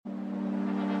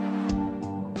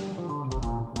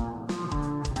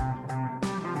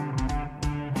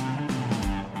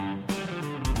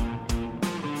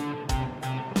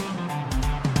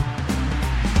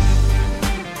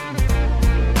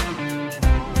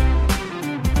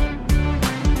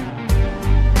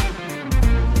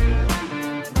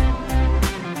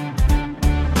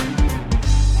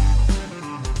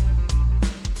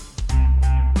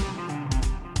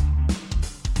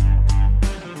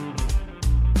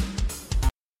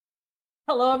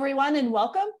Hello, everyone, and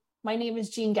welcome. My name is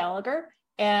Jean Gallagher,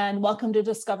 and welcome to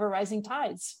Discover Rising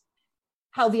Tides,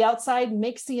 how the outside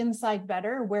makes the inside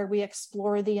better, where we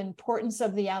explore the importance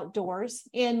of the outdoors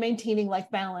and maintaining life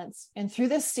balance. And through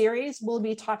this series, we'll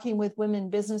be talking with women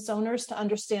business owners to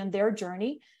understand their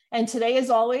journey. And today, as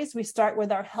always, we start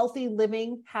with our Healthy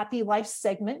Living, Happy Life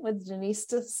segment with Denise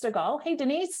Stegall. Hey,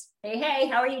 Denise. Hey,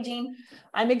 how are you, Jean?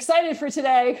 I'm excited for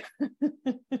today.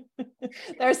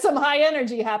 There's some high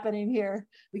energy happening here.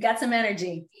 We got some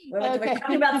energy. We're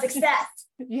talking about success.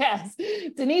 Yes.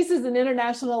 Denise is an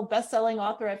international best-selling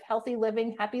author of Healthy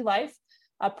Living, Happy Life,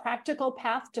 a practical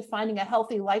path to finding a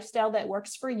healthy lifestyle that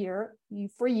works for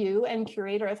you, and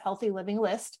curator of Healthy Living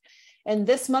List. And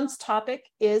this month's topic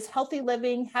is Healthy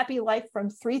Living, Happy Life from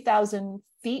 3,000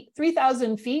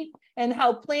 feet, and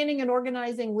how planning and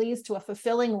organizing leads to a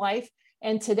fulfilling life.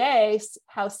 And today,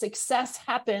 how success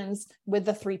happens with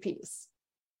the 3 Ps.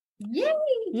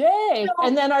 Yay!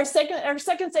 And then our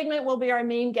second segment will be our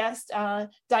main guest,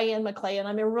 Diane McClay, and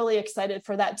I'm really excited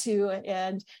for that too.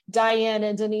 And Diane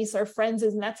and Denise are friends,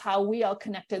 and that's how we all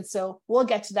connected. So we'll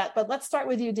get to that. But let's start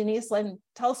with you, Denise.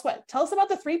 Tell us about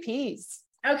the 3 Ps.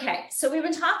 Okay, so we've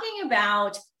been talking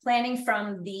about planning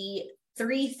from the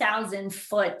 3,000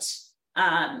 foot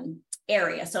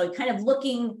area. So kind of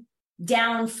looking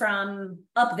down from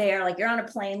up there, like you're on a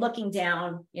plane looking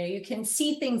down, you can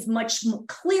see things much more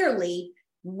clearly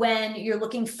when you're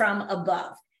looking from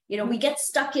above. We get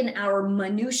stuck in our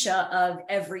minutia of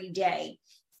every day.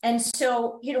 And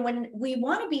so, when we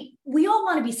all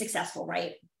want to be successful,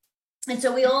 right? And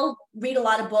so we all read a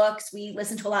lot of books, we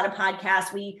listen to a lot of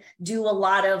podcasts, we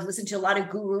listen to a lot of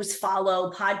gurus,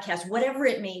 follow podcasts, whatever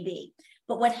it may be.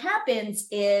 But what happens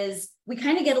is we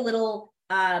kind of get a little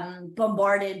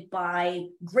bombarded by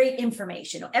great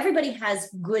information. Everybody has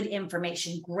good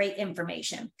information, great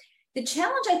information. The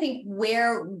challenge, I think,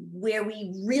 where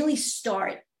we really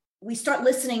we start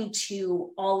listening to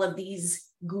all of these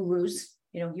gurus,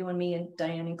 you and me and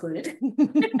Diane included.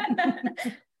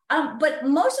 But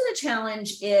most of the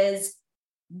challenge is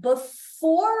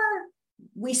before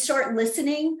we start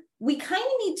listening, we kind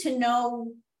of need to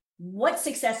know what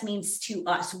success means to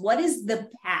us. What is the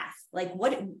path? Like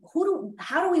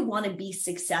how do we want to be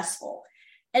successful?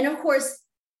 And of course,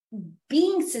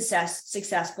 being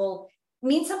successful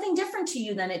means something different to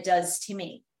you than it does to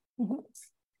me.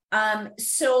 Mm-hmm.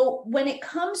 So when it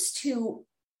comes to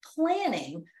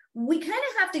planning, we kind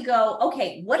of have to go,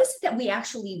 okay, what is it that we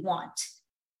actually want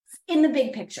in the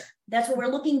big picture? That's what we're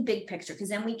looking big picture, because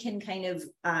then we can kind of,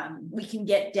 we can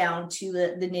get down to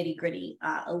the nitty gritty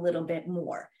a little bit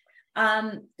more.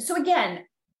 So again,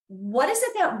 what is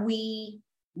it that we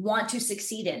want to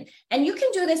succeed in? And you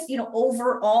can do this,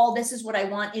 overall, this is what I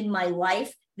want in my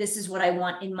life. This is what I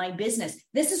want in my business.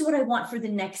 This is what I want for the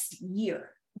next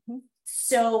year. Mm-hmm.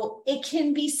 So it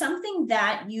can be something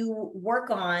that you work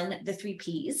on the 3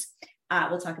 Ps.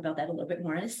 We'll talk about that a little bit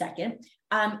more in a second.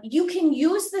 You can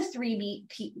use the 3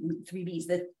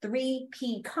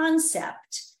 P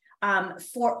concept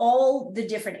for all the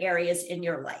different areas in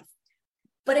your life.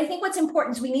 But I think what's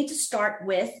important is we need to start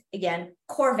with, again,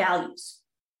 core values.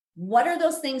 What are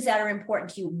those things that are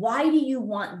important to you? Why do you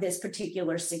want this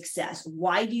particular success?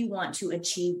 Why do you want to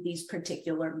achieve these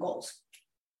particular goals?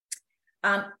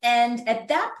 And at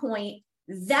that point,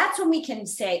 that's when we can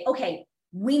say, okay,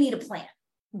 we need a plan.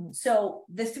 Mm-hmm. So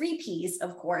the 3 Ps,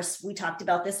 of course, we talked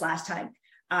about this last time,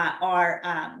 are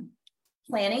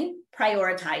planning,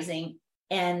 prioritizing,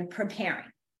 and preparing.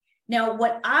 Now,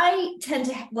 what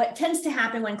tends to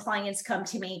happen when clients come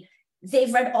to me,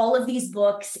 they've read all of these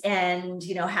books and,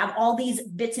 have all these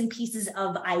bits and pieces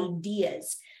of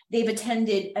ideas. They've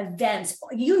attended events,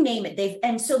 you name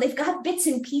it. So they've got bits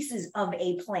and pieces of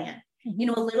a plan. A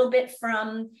little bit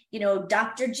from,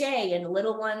 Dr. J, and a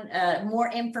little one, more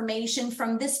information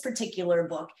from this particular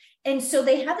book. And so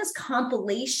they have this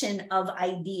compilation of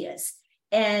ideas,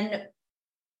 and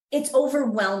it's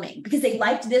overwhelming because they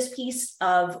liked this piece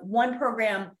of one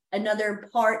program, another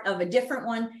part of a different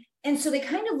one. And so they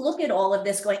kind of look at all of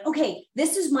this going, okay,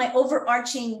 this is my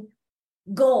overarching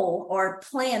goal or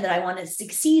plan that I want to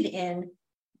succeed in,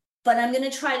 but I'm going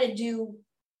to try to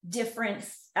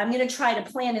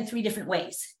plan in 3 different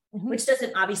ways, mm-hmm. which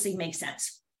doesn't obviously make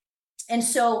sense. And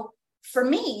so for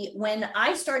me, when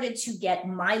I started to get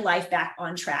my life back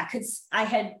on track, because I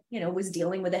had, was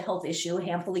dealing with a health issue a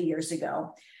handful of years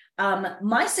ago,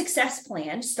 my success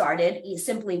plan started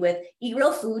simply with eat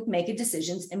real food, make good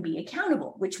decisions, and be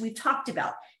accountable, which we've talked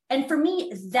about. And for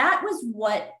me, that was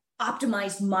what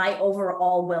optimized my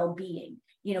overall well-being,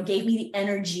 gave me the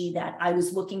energy that I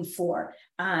was looking for.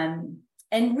 And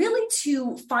really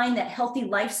to find that healthy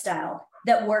lifestyle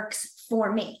that works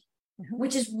for me,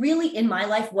 which is really in my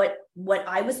life what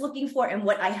I was looking for and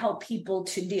what I help people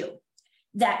to do.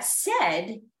 That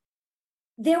said,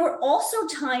 there were also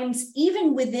times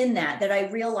even within that I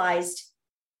realized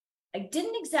I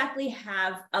didn't exactly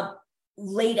have a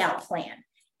laid out plan.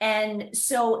 And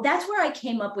so that's where I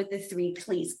came up with the three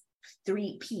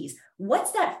P's.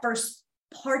 What's that first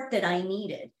part that I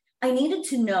needed? I needed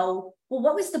to know, well,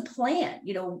 what was the plan?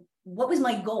 What was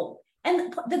my goal?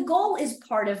 And the goal is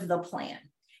part of the plan.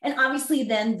 And obviously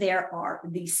then there are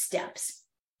these steps.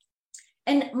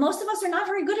 And most of us are not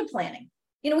very good at planning.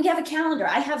 We have a calendar.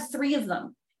 I have 3 of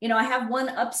them. I have one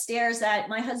upstairs that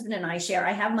my husband and I share.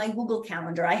 I have my Google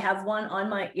Calendar. I have one on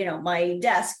my, my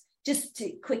desk just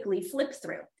to quickly flip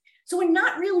through. So we're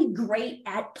not really great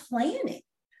at planning.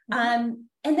 And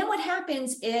then what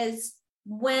happens is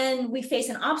when we face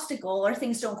an obstacle or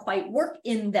things don't quite work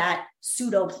in that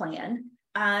pseudo plan,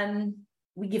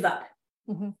 we give up.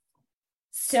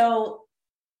 So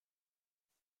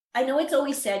I know it's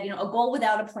always said, a goal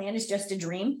without a plan is just a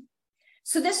dream.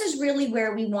 So this is really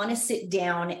where we want to sit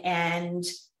down and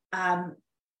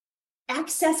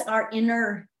access our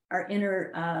inner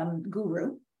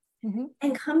guru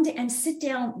and come to and sit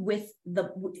down with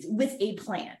a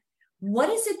plan.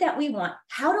 What is it that we want?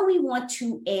 How do we want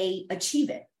to achieve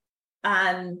it?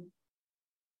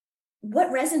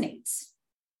 What resonates?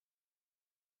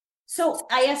 So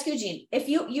I ask you, Jean, if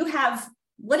you have,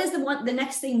 what is the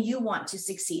next thing you want to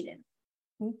succeed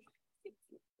in?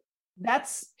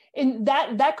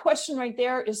 That question right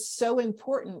there is so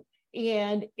important.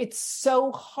 And it's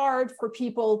so hard for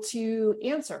people to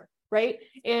answer, right?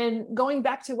 And going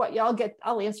back to what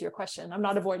I'll answer your question. I'm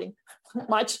not avoiding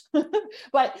much,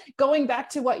 but going back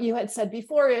to what you had said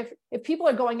before, if people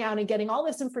are going out and getting all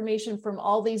this information from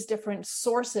all these different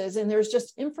sources, and there's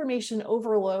just information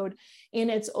overload and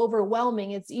it's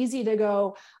overwhelming, it's easy to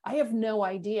go, I have no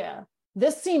idea.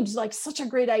 This seems like such a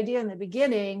great idea in the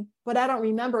beginning, but I don't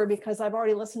remember because I've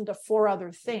already listened to 4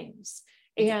 other things.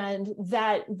 And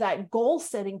that goal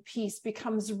setting piece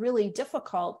becomes really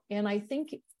difficult. And I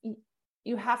think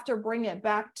you have to bring it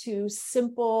back to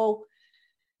simple,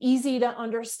 easy to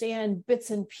understand bits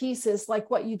and pieces,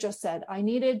 like what you just said. I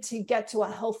needed to get to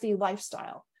a healthy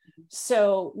lifestyle.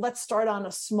 So let's start on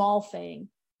a small thing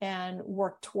and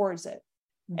work towards it.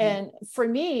 And for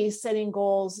me, setting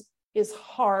goals is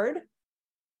hard,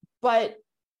 but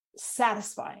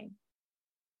satisfying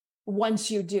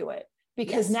once you do it,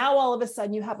 because now all of a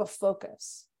sudden you have a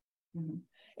focus.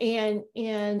 And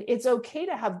it's okay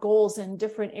to have goals in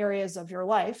different areas of your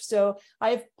life. So I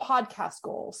have podcast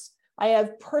goals, I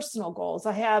have personal goals,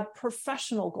 I have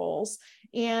professional goals,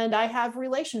 and I have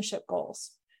relationship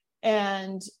goals.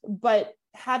 But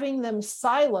having them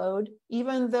siloed,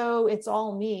 even though it's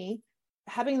all me,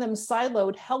 having them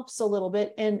siloed helps a little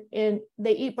bit, and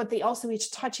but they also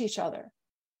each touch each other.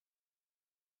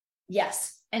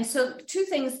 Yes. And so 2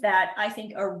 things that I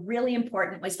think are really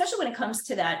important, especially when it comes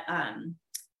to that,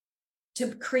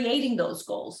 to creating those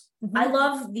goals. I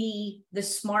love the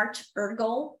SMART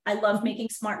goal. I love making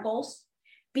SMART goals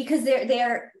because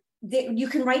they're you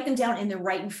can write them down and they're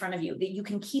right in front of you, that you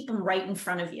can keep them right in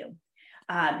front of you.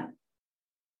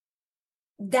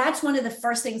 That's one of the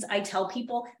first things I tell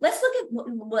people. Let's look at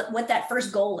what that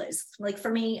first goal is. Like for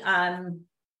me, I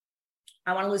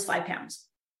want to lose 5 pounds.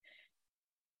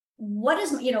 What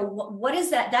is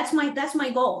that? That's my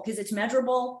goal, because it's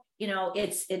measurable.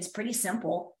 It's pretty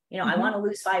simple. I want to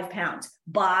lose 5 pounds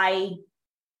by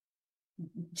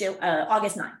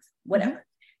August 9th, whatever.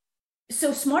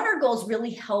 So smarter goals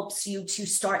really helps you to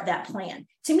start that plan.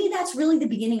 To me, that's really the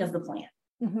beginning of the plan.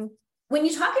 When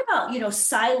you talk about,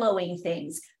 siloing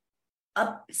things,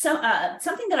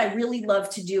 something that I really love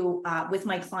to do with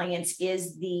my clients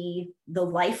is the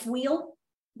life wheel.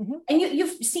 And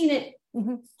you've seen it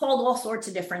called all sorts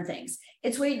of different things.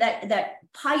 It's where that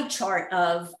pie chart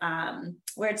of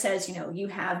where it says, you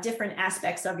have different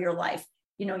aspects of your life,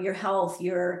 your health,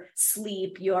 your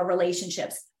sleep, your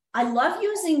relationships. I love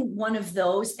using one of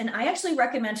those. And I actually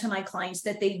recommend to my clients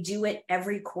that they do it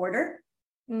every quarter.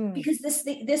 Because this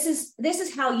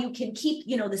is how you can keep,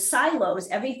 the silos,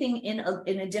 everything in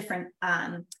a different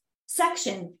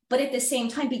section, but at the same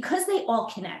time, because they all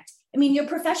connect. I mean, your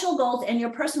professional goals and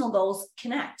your personal goals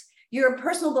connect. Your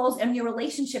personal goals and your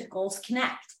relationship goals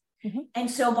connect. And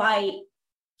so by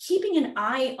keeping an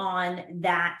eye on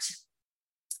that,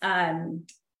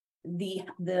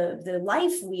 the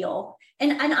life wheel,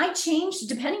 and I changed,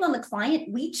 depending on the client,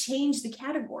 we change the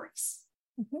categories.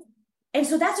 And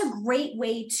so that's a great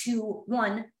way to,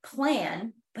 one,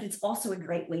 plan, but it's also a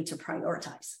great way to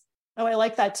prioritize. Oh, I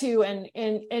like that too.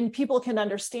 And people can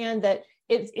understand that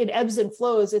it ebbs and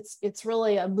flows. It's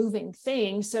really a moving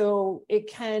thing. So it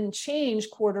can change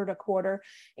quarter to quarter.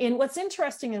 And what's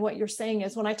interesting in what you're saying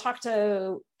is when I talk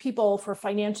to people for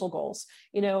financial goals,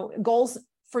 goals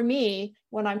for me,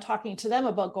 when I'm talking to them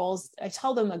about goals, I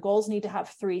tell them the goals need to have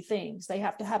three things. They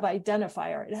have to have an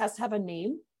identifier. It has to have a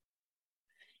name.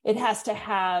 It has to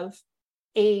have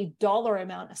a dollar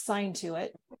amount assigned to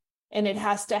it. And it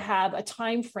has to have a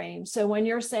time frame. So when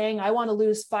you're saying, I want to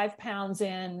lose 5 pounds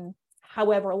in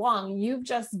however long, you've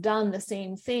just done the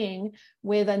same thing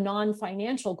with a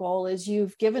non-financial goal. Is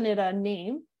you've given it a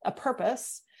name, a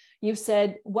purpose. You've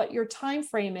said what your time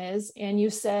frame is, and you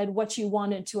said what you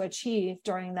wanted to achieve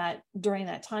during that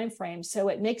time frame. So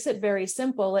it makes it very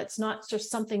simple. It's not just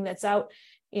something that's out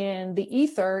in the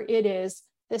ether. It is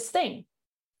this thing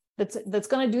that's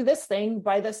going to do this thing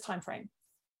by this time frame.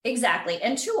 Exactly.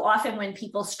 And too often when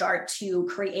people start to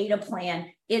create a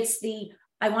plan, it's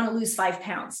I want to lose 5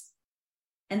 pounds.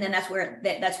 And then that's where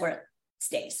it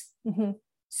stays. Mm-hmm.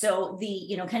 So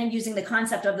kind of using the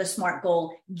concept of the SMART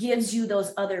goal gives you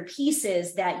those other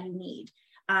pieces that you need.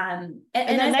 And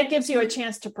then that gives you a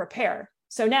chance to prepare.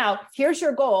 So now here's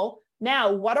your goal.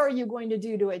 Now, what are you going to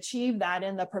do to achieve that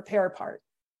in the prepare part?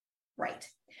 Right.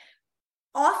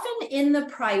 Often in the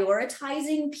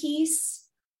prioritizing piece,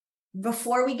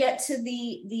 before we get to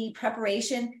the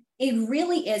preparation, it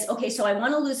really is, okay, so I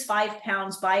want to lose 5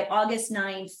 pounds by August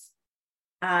 9th.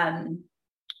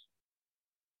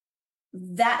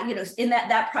 That, in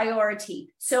that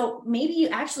priority. So maybe you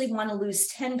actually want to lose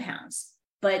 10 pounds,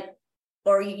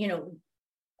 or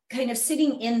kind of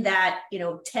sitting in that,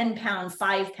 10 pound,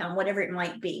 5 pound, whatever it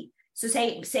might be. So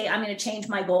say I'm going to change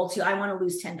my goal to, I want to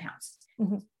lose 10 pounds.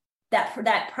 Mm-hmm.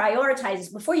 That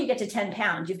prioritizes, before you get to 10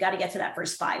 pounds, you've got to get to that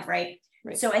first 5, right?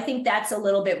 So I think that's a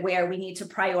little bit where we need to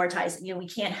prioritize. We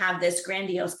can't have this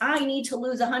grandiose, I need to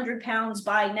lose 100 pounds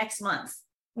by next month.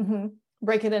 Mm-hmm.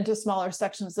 Break it into smaller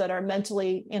sections that are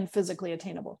mentally and physically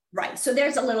attainable. Right. So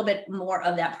there's a little bit more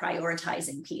of that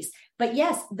prioritizing piece. But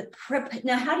yes,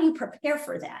 now how do you prepare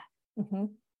for that? Mm-hmm.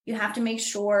 You have to make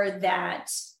sure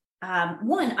that,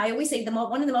 I always say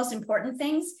one of the most important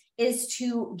things is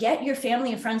to get your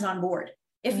family and friends on board.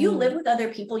 If you live with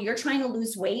other people, you're trying to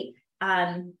lose weight,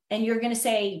 and you're going to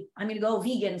say, I'm going to go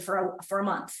vegan for a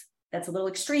month. That's a little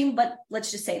extreme, but let's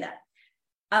just say that.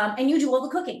 And you do all the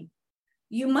cooking.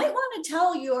 You might want to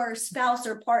tell your spouse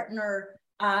or partner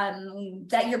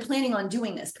that you're planning on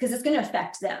doing this, because it's going to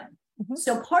affect them. Mm-hmm.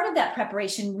 So part of that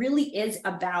preparation really is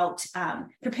about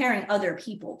preparing other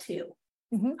people too.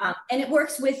 Mm-hmm. And it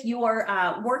works with your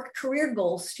work career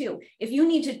goals too. If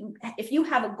you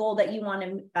have a goal that you want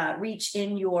to reach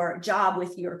in your job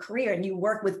with your career, and you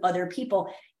work with other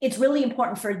people, it's really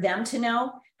important for them to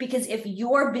know, because if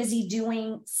you're busy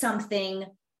doing something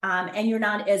and you're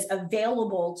not as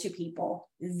available to people,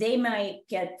 they might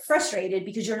get frustrated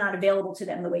because you're not available to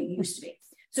them the way you used to be.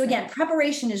 So again,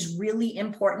 preparation is really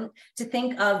important to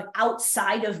think of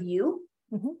outside of you.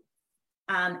 Mm-hmm.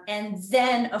 And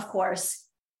then, of course,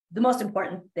 the most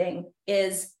important thing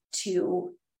is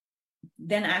to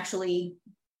then actually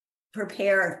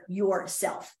prepare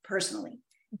yourself personally.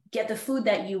 Get the food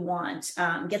that you want,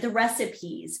 get the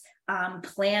recipes,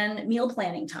 plan meal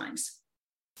planning times.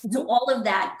 So all of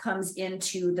that comes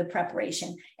into the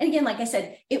preparation. And again, like I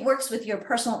said, it works with your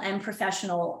personal and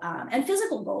professional and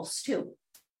physical goals too.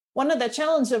 One of the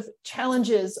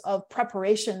challenges of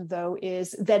preparation, though,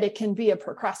 is that it can be a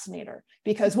procrastinator,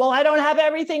 because, well, I don't have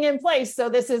everything in place, so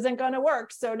this isn't going to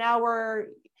work. So now we're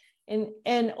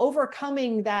in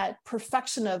overcoming that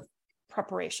perfection of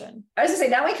preparation. I was going to say,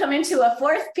 now we come into a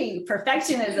fourth P,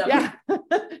 perfectionism. Yeah.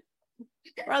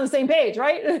 We're on the same page,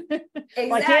 right? Exactly.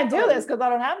 Well, I can't do this because I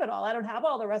don't have it all. I don't have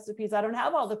all the recipes. I don't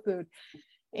have all the food.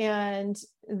 And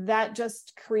that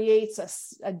just creates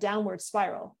a downward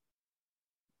spiral.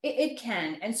 It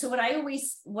can. And so what I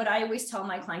always tell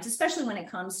my clients, especially when it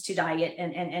comes to diet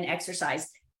and exercise,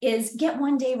 is get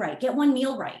one day right, get one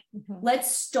meal right. Mm-hmm.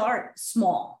 Let's start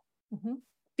small. Mm-hmm.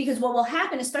 Because what will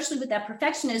happen, especially with that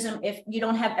perfectionism, if you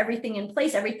don't have everything in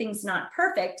place, everything's not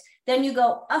perfect, then you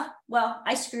go, oh, well,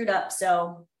 I screwed up,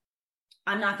 so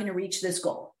I'm not going to reach this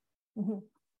goal. Mm-hmm.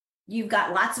 You've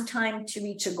got lots of time to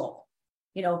reach a goal.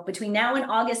 Between now and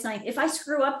August 9th, if I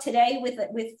screw up today with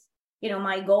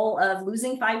my goal of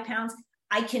losing 5 pounds,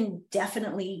 I can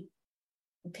definitely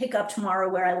pick up tomorrow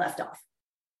where I left off.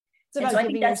 It's about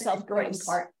giving yourself grace.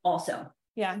 Part also.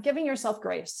 Yeah, giving yourself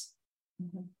grace,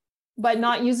 mm-hmm. but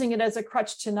not using it as a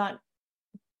crutch to not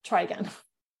try again.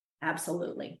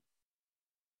 Absolutely.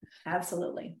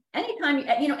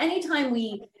 Anytime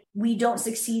we don't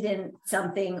succeed in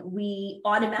something, we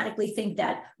automatically think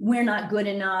that we're not good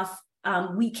enough.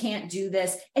 we can't do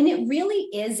this. And it really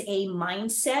is a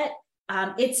mindset.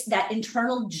 It's that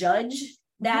internal judge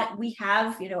that we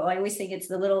have. You know, I always think it's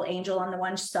the little angel on the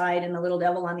one side and the little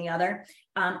devil on the other.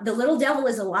 The little devil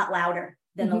is a lot louder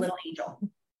than the little angel.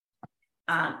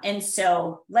 And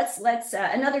so let's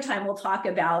another time we'll talk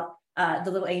about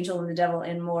the little angel and the devil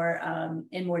in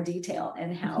more detail,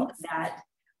 and how that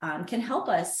can help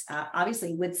us,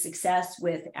 obviously, with success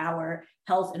with our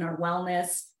health and our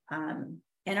wellness,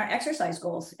 and our exercise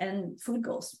goals and food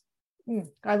goals.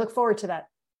 I look forward to that.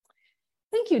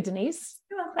 Thank you, Denise.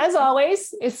 As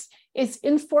always, it's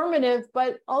informative,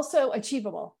 but also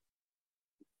achievable.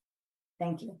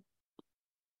 Thank you.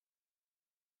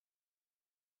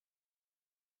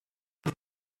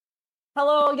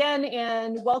 Hello again,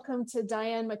 and welcome to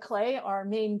Diane McClay, our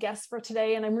main guest for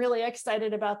today. And I'm really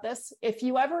excited about this. If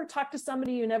you ever talk to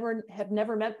somebody you have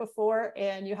never met before,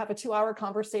 and you have a 2-hour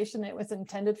conversation that was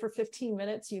intended for 15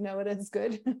 minutes, you know it is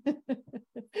good.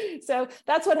 So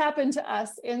that's what happened to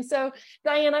us. And so,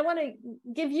 Diane, I want to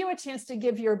give you a chance to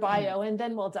give your bio, and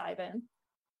then we'll dive in.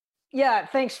 Yeah,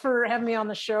 thanks for having me on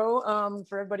the show.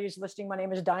 For everybody who's listening, my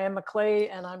name is Diane McClay,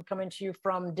 and I'm coming to you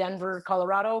from Denver,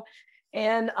 Colorado.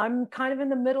 And I'm kind of in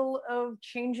the middle of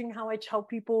changing how I tell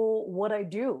people what I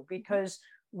do, because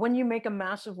when you make a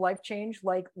massive life change,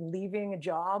 like leaving a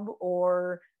job,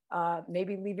 or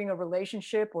maybe leaving a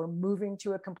relationship, or moving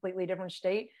to a completely different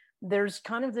state, there's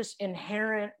kind of this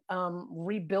inherent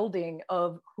rebuilding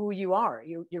of who you are.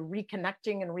 You're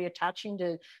reconnecting and reattaching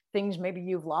to things maybe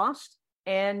you've lost,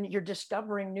 and you're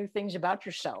discovering new things about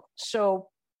yourself. So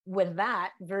with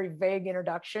that very vague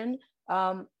introduction,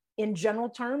 in general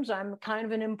terms, I'm kind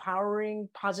of an empowering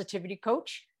positivity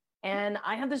coach, and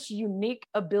I have this unique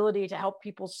ability to help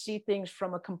people see things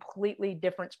from a completely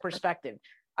different perspective.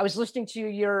 I was listening to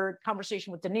your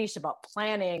conversation with Denise about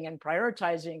planning and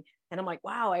prioritizing, and I'm like,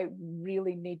 wow, I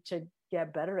really need to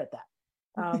get better at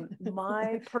that.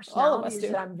 My personality is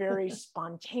that I'm very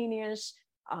spontaneous.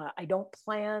 I don't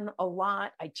plan a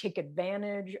lot. I take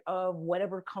advantage of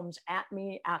whatever comes at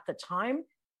me at the time.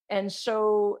 And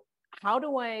so how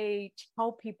do I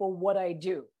tell people what I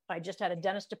do? I just had a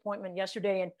dentist appointment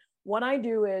yesterday, and what I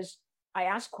do is I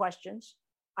ask questions.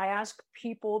 I ask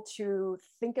people to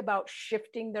think about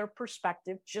shifting their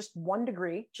perspective just 1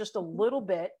 degree, just a little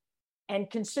bit, and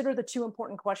consider the 2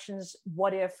 important questions: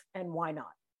 what if and why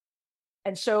not?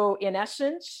 And so in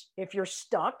essence, if you're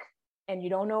stuck and you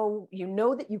don't know, you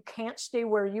know that you can't stay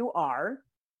where you are,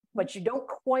 but you don't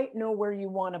quite know where you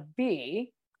want to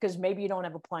be, because maybe you don't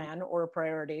have a plan or a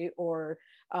priority, or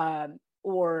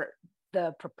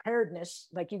the preparedness,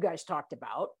 like you guys talked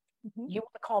about, you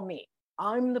want to call me.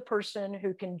 I'm the person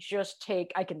who can just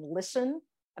I can listen,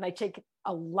 and I take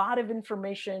a lot of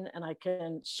information, and I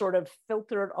can sort of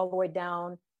filter it all the way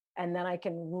down, and then I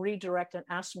can redirect and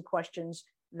ask some questions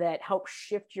that help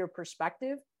shift your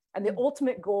perspective. And the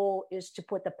ultimate goal is to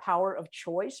put the power of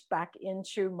choice back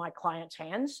into my clients'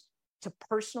 hands, to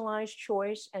personalize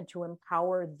choice and to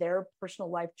empower their personal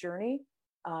life journey.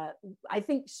 I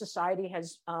think society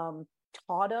has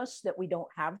taught us that we don't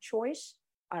have choice.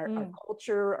 Our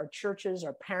culture, our churches,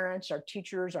 our parents, our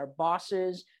teachers, our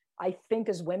bosses, I think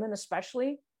as women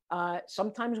especially,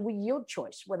 sometimes we yield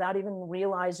choice without even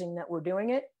realizing that we're doing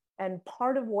it. And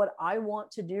part of what I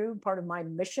want to do, part of my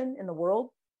mission in the world,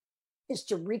 is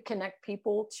to reconnect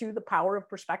people to the power of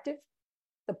perspective,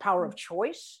 the power of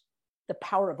choice, the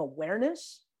power of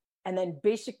awareness, and then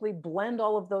basically blend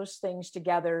all of those things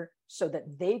together so that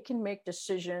they can make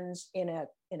decisions in a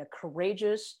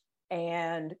courageous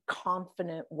and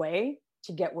confident way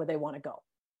to get where they want to go.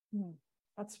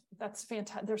 That's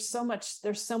fantastic. There's so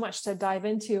much to dive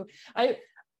into.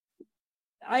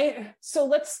 So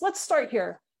let's start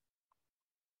here.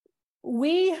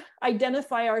 We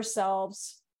identify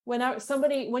ourselves when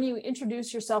you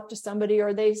introduce yourself to somebody,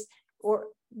 or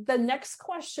the next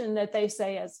question that they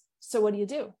say is, so what do you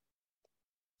do?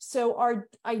 So our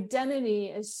identity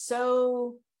is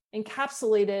so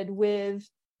encapsulated with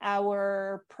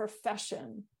our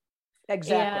profession.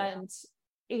 Exactly.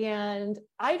 And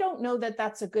I don't know that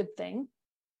that's a good thing,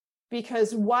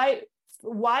 because why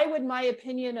would my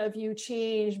opinion of you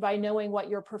change by knowing what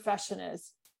your profession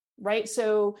is, right?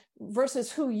 So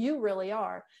versus who you really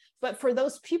are. But for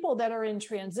those people that are in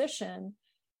transition,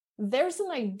 there's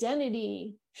an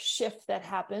identity shift that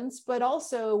happens, but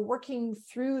also working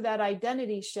through that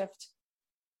identity shift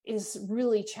is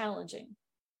really challenging.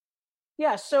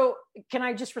 Yeah. So can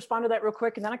I just respond to that real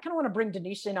quick? And then I kind of want to bring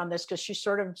Denise in on this, because she's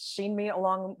sort of seen me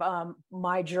along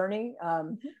my journey.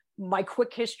 My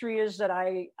quick history is that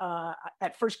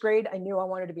at first grade, I knew I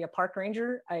wanted to be a park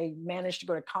ranger. I managed to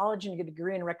go to college and get a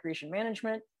degree in recreation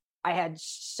management. I had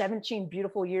 17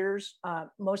 beautiful years,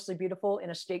 mostly beautiful, in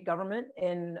a state government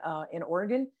in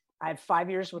Oregon. I had 5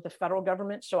 years with the federal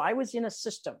government. So I was in a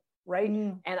system, right?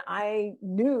 And I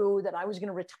knew that I was going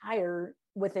to retire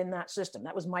within that system.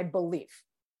 That was my belief.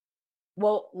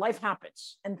 Well, life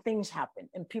happens and things happen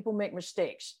and people make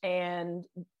mistakes. And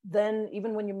then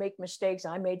even when you make mistakes,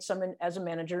 I made some as a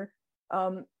manager,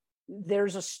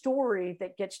 there's a story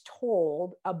that gets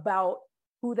told about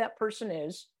who that person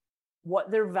is,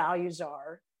 what their values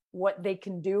are, what they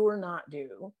can do or not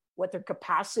do, what their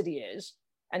capacity is.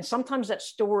 And sometimes that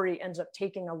story ends up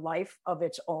taking a life of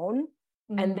its own.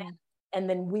 And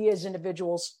then we as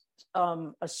individuals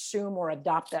assume or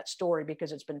adopt that story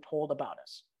because it's been told about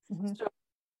us.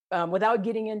 So without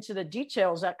getting into the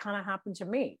details, that kind of happened to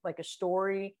me, like a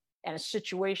story and a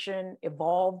situation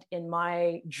evolved in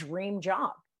my dream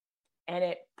job. And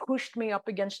it pushed me up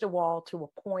against a wall to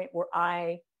a point where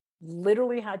I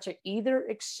literally had to either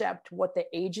accept what the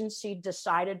agency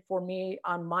decided for me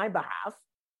on my behalf,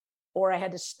 or I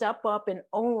had to step up and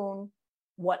own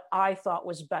what I thought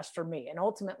was best for me. And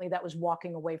ultimately that was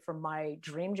walking away from my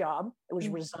dream job. It was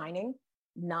resigning,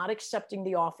 not accepting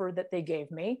the offer that they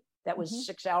gave me. That was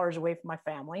 6 hours away from my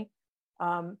family.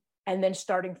 And then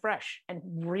starting fresh and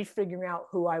refiguring out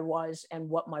who I was and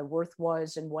what my worth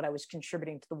was and what I was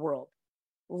contributing to the world.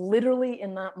 Literally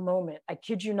in that moment, I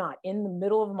kid you not, in the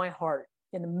middle of my heart,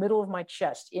 in the middle of my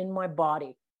chest, in my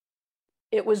body,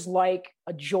 it was like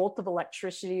a jolt of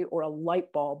electricity or a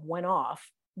light bulb went off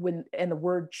and the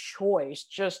word choice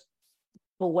just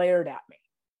blared at me,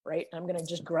 right? I'm going to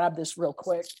just grab this real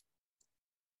quick.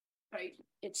 Right.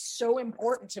 It's so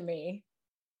important to me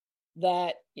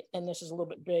that, and this is a little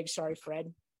bit big, sorry,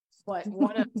 Fred, but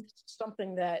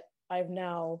something that I've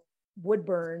now wood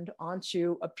burned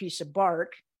onto a piece of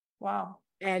bark. Wow.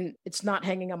 And it's not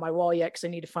hanging on my wall yet because I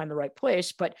need to find the right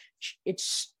place, but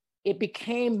it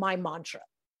became my mantra.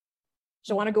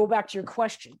 So I want to go back to your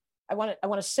question. I want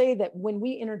to say that when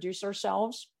we introduce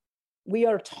ourselves, we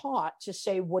are taught to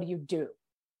say, what do you do?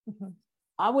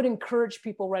 I would encourage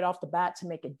people right off the bat to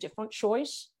make a different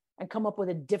choice and come up with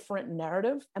a different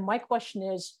narrative. And my question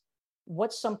is,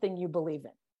 what's something you believe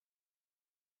in?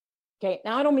 Okay.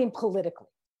 Now I don't mean politically,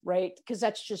 right? Because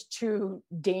that's just too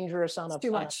dangerous on a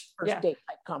first date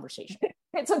type conversation.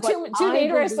 It's too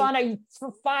dangerous on a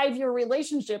 5-year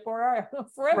relationship or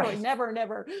forever. Right.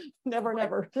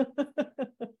 Never.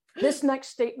 This next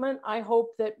statement, I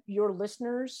hope that your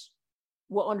listeners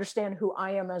will understand who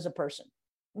I am as a person.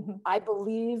 I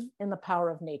believe in the power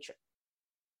of nature.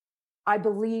 I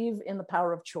believe in the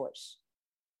power of choice.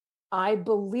 I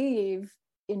believe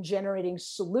in generating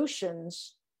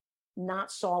solutions,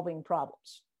 not solving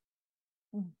problems.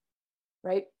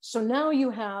 Right? So now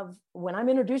you have, when I'm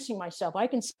introducing myself, I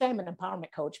can say I'm an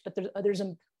empowerment coach, but there's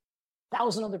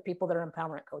 1,000 other people that are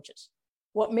empowerment coaches.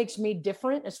 What makes me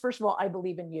different is, first of all, I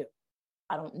believe in you.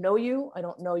 I don't know you. I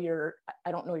don't know your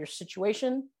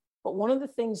situation. But one of the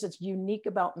things that's unique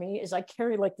about me is I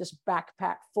carry like this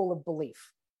backpack full of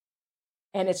belief,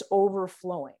 and it's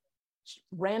overflowing.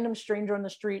 Random stranger on the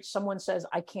street, someone says,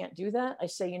 I can't do that. I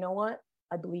say, you know what?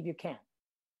 I believe you can.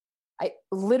 I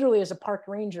literally, as a park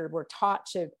ranger, we're taught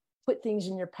to put things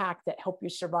in your pack that help you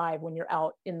survive when you're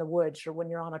out in the woods or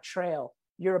when you're on a trail.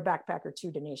 You're a backpacker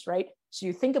too, Denise, right? So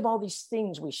you think of all these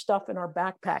things we stuff in our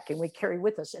backpack and we carry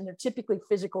with us, and they're typically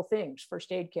physical things: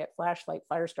 first aid kit, flashlight,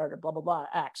 fire starter, blah, blah, blah,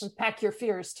 axe. And pack your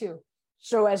fears too.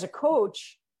 So as a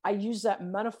coach, I use that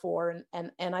metaphor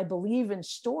and I believe in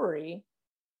story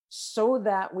so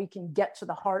that we can get to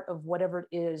the heart of whatever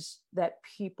it is that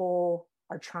people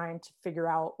are trying to figure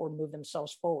out or move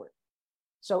themselves forward.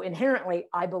 So inherently,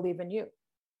 I believe in you.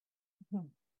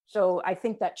 So I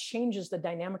think that changes the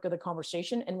dynamic of the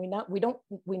conversation. And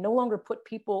we no longer put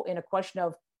people in a question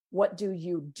of what do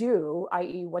you do,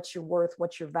 i.e. what's your worth,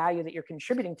 what's your value that you're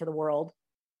contributing to the world.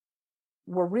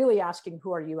 We're really asking,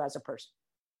 who are you as a person?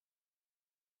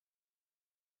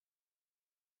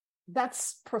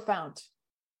 That's profound.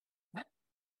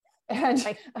 And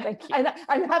Thank you. and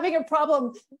I'm having a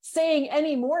problem saying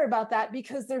any more about that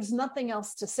because there's nothing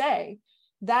else to say.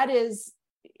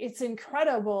 It's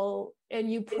incredible.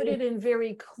 And you put it in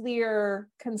very clear,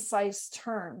 concise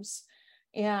terms.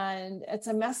 And it's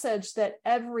a message that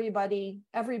everybody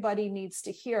needs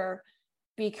to hear,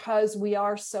 because we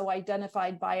are so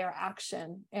identified by our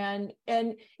action. And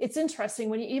it's interesting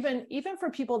when you, even for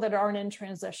people that aren't in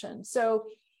transition. So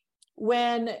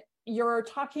when you're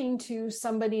talking to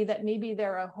somebody that maybe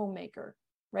they're a homemaker,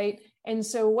 right? And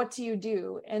so what do you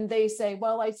do? And they say,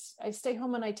 well, I stay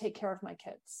home and I take care of my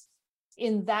kids,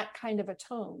 in that kind of a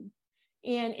tone.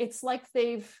 And it's like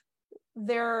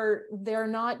they're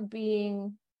not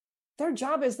being their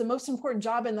job is the most important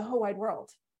job in the whole wide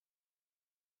world.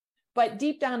 But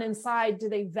deep down inside, do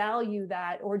they value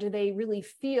that, or do they really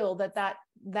feel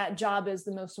that job is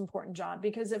the most important job?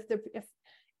 Because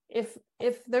if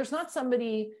there's not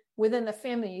somebody within the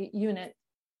family unit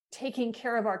taking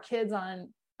care of our kids on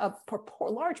a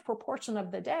large proportion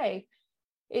of the day,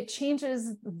 it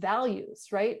changes values,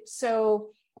 right? So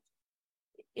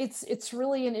it's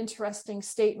really an interesting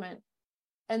statement.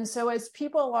 And so as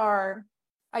people are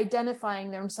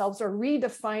identifying themselves or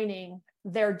redefining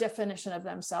their definition of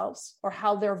themselves, or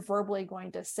how they're verbally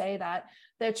going to say that,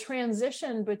 the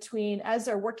transition between, as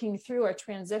they're working through a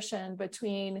transition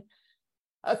between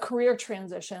a career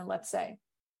transition, let's say,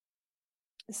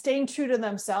 staying true to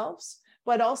themselves,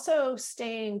 but also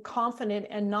staying confident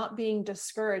and not being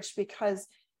discouraged, because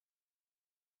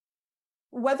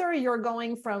whether you're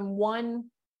going from one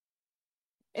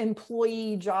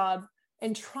employee job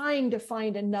and trying to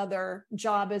find another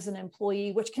job as an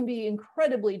employee, which can be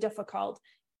incredibly difficult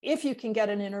if you can get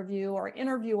an interview or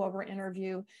interview over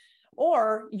interview,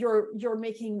 or you're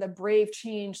making the brave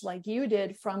change like you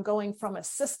did from going from a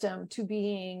system to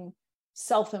being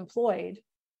self-employed.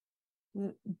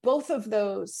 Both of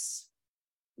those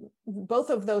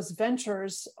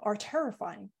ventures are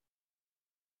terrifying.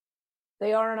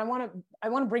 They are, and I want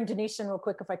to bring Denise in real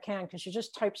quick if I can, because she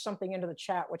just typed something into the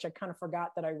chat, which I kind of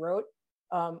forgot that I wrote.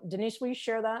 Denise, will you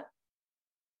share that?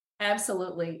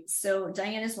 Absolutely. So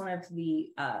Diane is one of the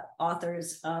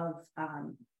authors of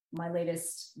my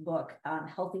latest book,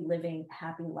 Healthy Living,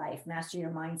 Happy Life, Master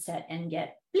Your Mindset and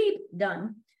Get Bleep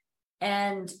Done.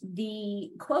 And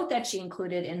the quote that she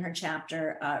included in her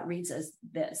chapter reads as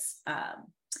this: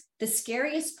 the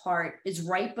scariest part is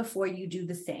right before you do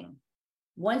the thing.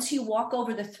 Once you walk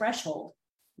over the threshold,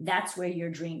 that's where your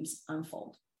dreams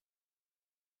unfold.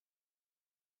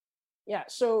 Yeah.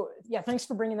 So yeah, thanks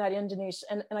for bringing that in, Denise.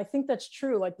 And I think that's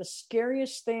true. Like, the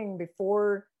scariest thing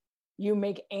before you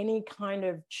make any kind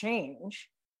of change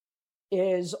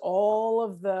is all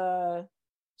of the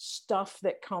stuff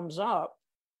that comes up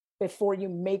before you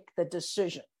make the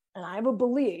decision. And I have a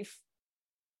belief,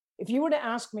 if you were to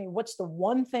ask me, what's the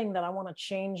one thing that I want to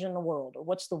change in the world, or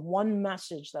what's the one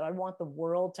message that I want the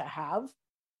world to have,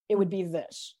 it would be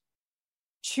this: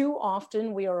 too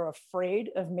often we are afraid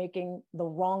of making the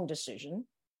wrong decision,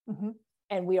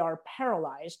 and we are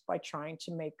paralyzed by trying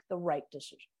to make the right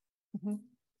decision.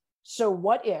 So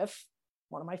what if,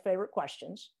 one of my favorite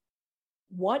questions,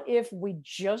 what if we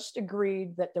just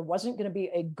agreed that there wasn't going to be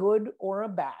a good or a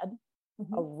bad,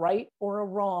 a right or a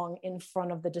wrong in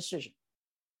front of the decision?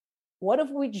 What if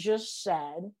we just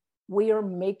said we are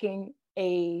making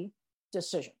a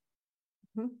decision?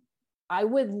 I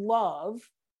would love,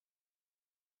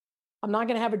 I'm not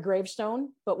going to have a gravestone,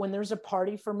 but when there's a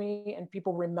party for me and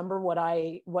people remember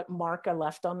what mark I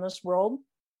left on this world,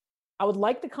 I would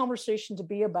like the conversation to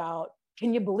be about,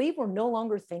 can you believe we're no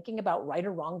longer thinking about right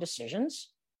or wrong decisions?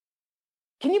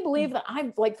 Can you believe that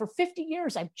for 50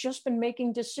 years, I've just been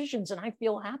making decisions and I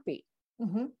feel happy?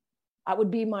 That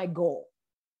would be my goal.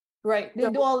 Right.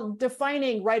 Well,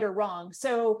 defining right or wrong.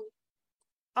 So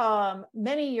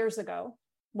many years ago,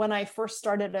 when I first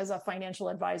started as a financial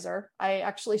advisor, I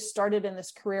actually started in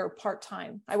this career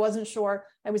part-time. I wasn't sure.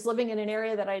 I was living in an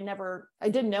area that I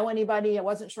didn't know anybody. I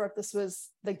wasn't sure if this was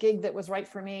the gig that was right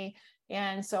for me.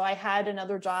 And so I had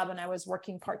another job and I was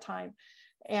working part-time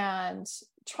and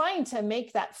trying to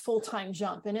make that full-time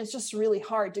jump. And it's just really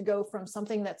hard to go from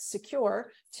something that's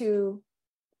secure to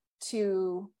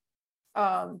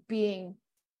being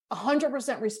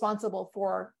 100% responsible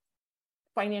for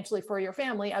financially for your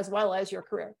family as well as your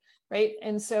career, right?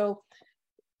 And so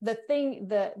the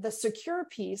secure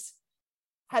piece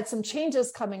had some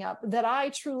changes coming up that I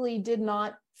truly did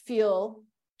not feel,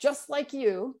 just like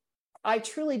you, I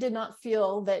truly did not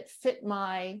feel that fit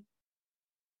me.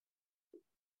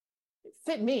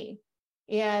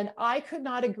 And I could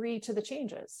not agree to the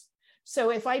changes.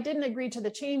 So if I didn't agree to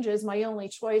the changes, my only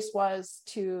choice was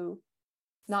to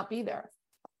not be there.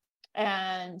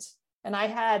 And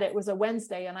it was a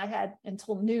Wednesday and I had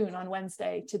until noon on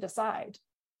Wednesday to decide.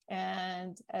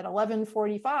 And at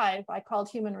 11:45, I called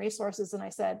Human Resources and I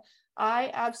said, I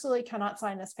absolutely cannot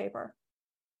sign this paper.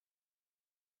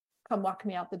 Come walk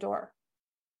me out the door.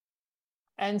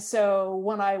 And so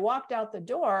when I walked out the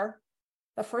door,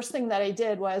 the first thing that I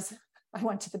did was I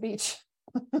went to the beach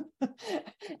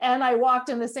and I walked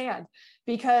in the sand,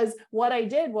 because what I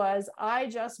did was I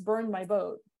just burned my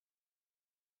boat.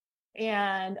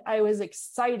 And I was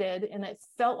excited and it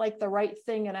felt like the right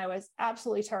thing. And I was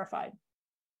absolutely terrified,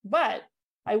 but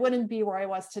I wouldn't be where I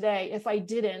was today if I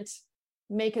didn't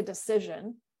make a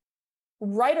decision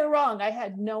right or wrong, I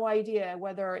had no idea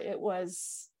whether it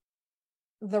was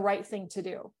the right thing to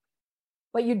do.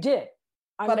 But you did.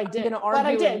 But I did. But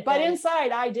I did. But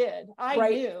inside, I did. I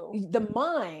knew. The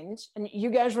mind, and you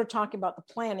guys were talking about the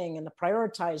planning and the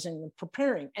prioritizing and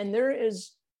preparing, and there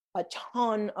is a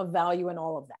ton of value in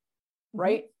all of that,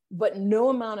 right? But no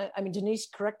amount of, I mean, Denise,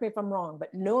 correct me if I'm wrong,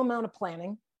 but no amount of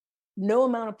planning, no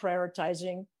amount of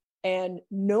prioritizing, and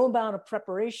no amount of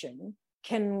preparation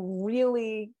can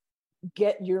really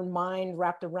get your mind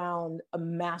wrapped around a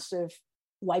massive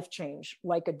life change,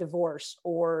 like a divorce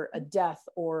or a death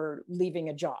or leaving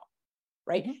a job,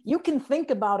 right? You can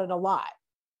think about it a lot.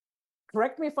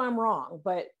 Correct me if I'm wrong,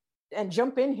 but, and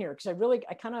jump in here, because I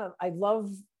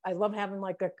love having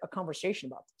like a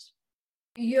conversation about this.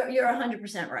 You're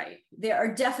 100% right. There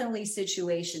are definitely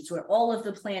situations where all of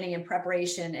the planning and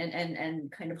preparation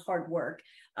and kind of hard work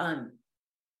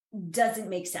doesn't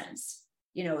make sense.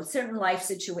 You know, certain life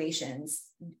situations,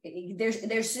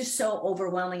 there's just so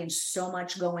overwhelming and so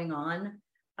much going on.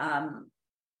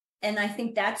 And I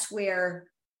think that's where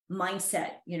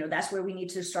mindset, you know, that's where we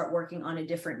need to start working on a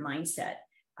different mindset.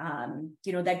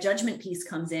 You know, that judgment piece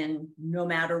comes in no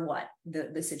matter what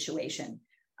the situation.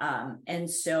 And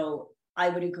so I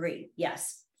would agree.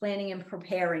 Yes. Planning and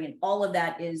preparing and all of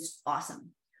that is awesome.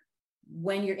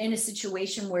 When you're in a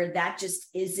situation where that just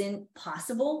isn't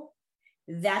possible,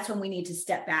 that's when we need to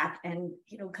step back and,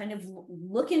 you know, kind of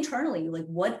look internally, like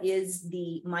what is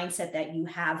the mindset that you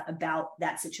have about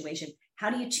that situation? How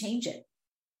do you change it?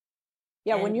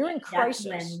 Yeah. And when you're in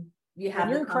crisis,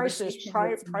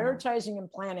 prioritizing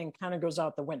and planning kind of goes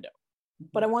out the window.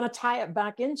 But I want to tie it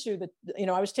back into the, you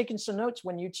know, I was taking some notes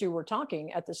when you two were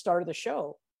talking at the start of the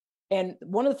show. And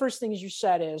one of the first things you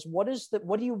said is, what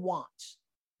do you want?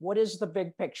 What is the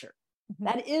big picture?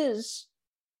 That is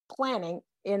planning.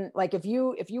 In like, if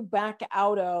you back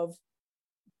out of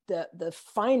the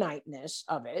finiteness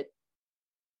of it,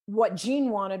 what Jean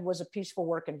wanted was a peaceful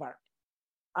work environment.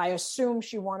 I assume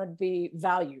she wanted to be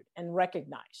valued and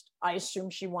recognized. I assume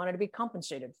she wanted to be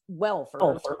compensated well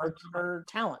for her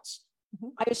talents.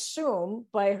 I assume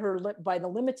by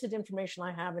the limited information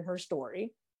I have in her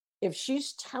story, if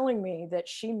she's telling me that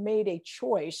she made a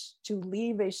choice to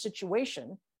leave a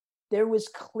situation, there was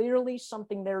clearly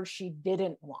something there she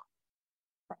didn't want.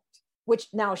 Which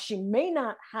now she may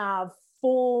not have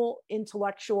full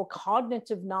intellectual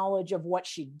cognitive knowledge of what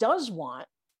she does want.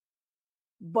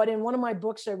 But in one of my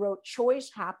books, I wrote, choice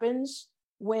happens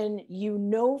when you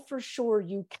know for sure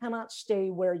you cannot stay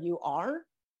where you are.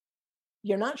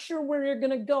 You're not sure where you're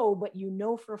going to go, but you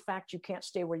know for a fact you can't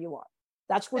stay where you are.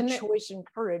 That's where choice and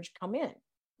courage come in.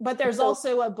 But there's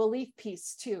also a belief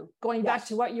piece too, going back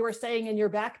to what you were saying in your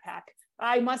backpack.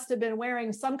 I must have been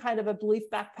wearing some kind of a belief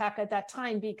backpack at that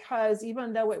time, because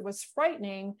even though it was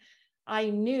frightening, I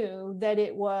knew that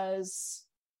it was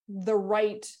the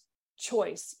right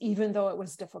choice, even though it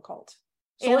was difficult.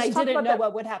 So and I didn't know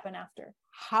what would happen after.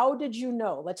 How did you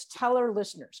know? Let's tell our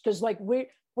listeners, because like we're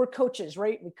coaches,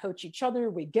 right? We coach each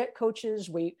other. We get coaches.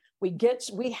 We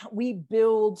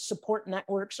build support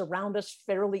networks around us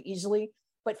fairly easily.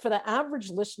 But for the average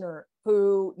listener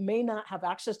who may not have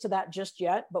access to that just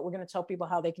yet, but we're going to tell people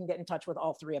how they can get in touch with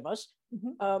all three of us.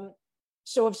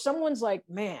 So if someone's like,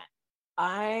 man,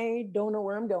 I don't know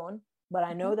where I'm going, but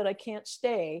I know that I can't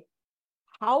stay,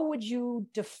 how would you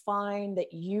define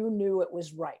that you knew it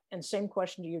was right? And same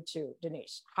question to you too,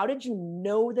 Denise. How did you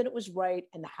know that it was right?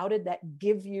 And how did that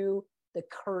give you the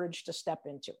courage to step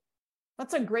into it?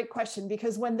 That's a great question,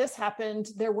 because when this happened,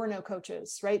 there were no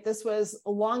coaches, right? This was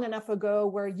long enough ago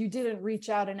where you didn't reach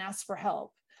out and ask for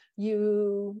help.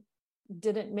 You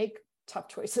didn't make tough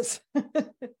choices.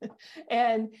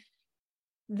 And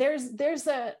there's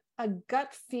a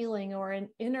gut feeling or an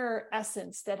inner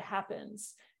essence that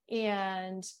happens,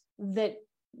 and that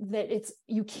it's,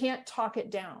 you can't talk it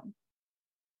down.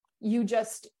 You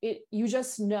just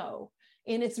know.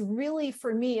 And it's really,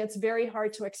 for me, it's very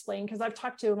hard to explain, because I've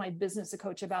talked to my business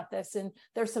coach about this, and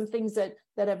there's some things that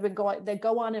have been that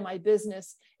go on in my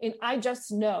business, and I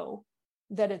just know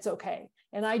that it's okay.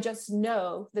 And I just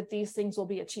know that these things will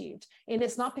be achieved. And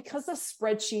it's not because of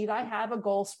spreadsheet. I have a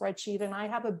goal spreadsheet and I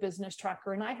have a business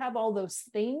tracker and I have all those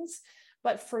things.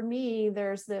 But for me,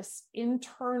 there's this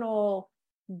internal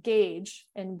gauge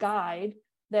and guide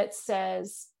that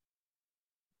says,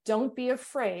 don't be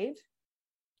afraid.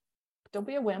 Don't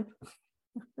be a wimp.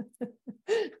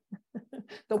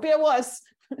 Don't be a wuss.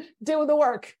 Do the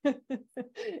work.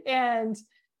 And,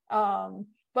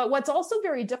 but what's also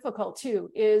very difficult too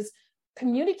is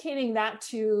communicating that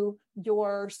to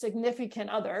your significant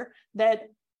other, that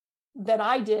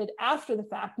I did after the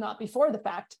fact, not before the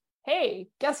fact. Hey,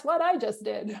 guess what I just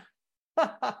did?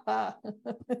 It'll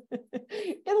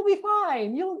be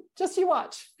fine. You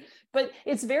watch. But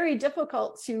it's very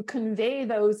difficult to convey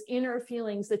those inner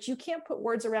feelings that you can't put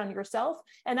words around yourself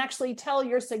and actually tell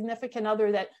your significant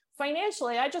other that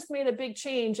financially, I just made a big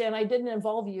change and I didn't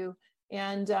involve you,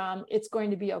 and it's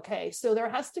going to be okay. So there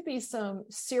has to be some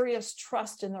serious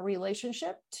trust in the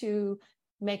relationship to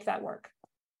make that work.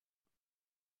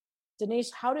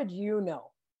 Denise, how did you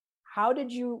know? How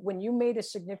did you, when you made a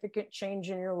significant change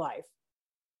in your life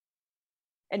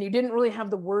and you didn't really have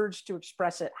the words to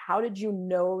express it, how did you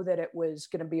know that it was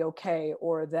going to be okay,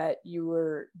 or that you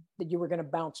were going to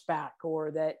bounce back,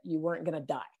 or that you weren't going to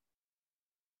die?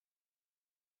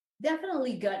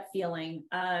 Definitely gut feeling.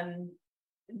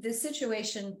 The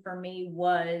situation for me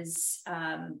was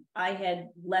I had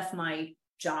left my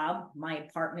job, my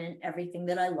apartment, everything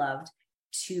that I loved,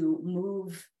 to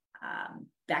move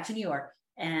back to New York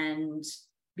and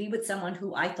be with someone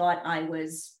who I thought I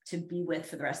was to be with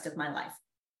for the rest of my life.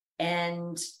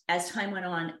 And as time went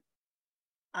on,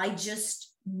 I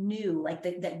just knew, like,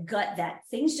 that gut, that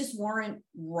things just weren't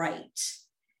right.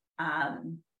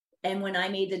 And when I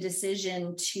made the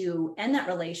decision to end that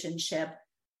relationship,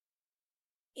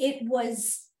 it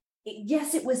was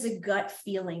a gut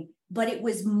feeling, but it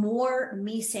was more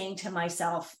me saying to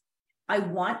myself, I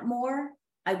want more,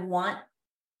 I want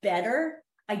better,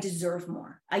 I deserve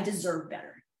more, I deserve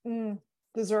better.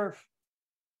 Deserve.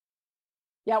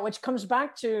 Yeah, which comes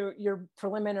back to your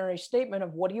preliminary statement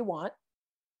of what do you want?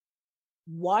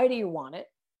 Why do you want it?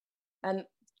 And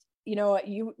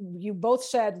you both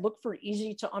said, look for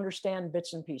easy to understand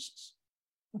bits and pieces,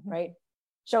 right?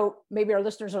 So maybe our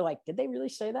listeners are like, did they really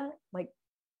say that? Like,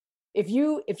 if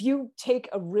you take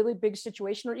a really big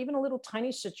situation or even a little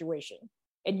tiny situation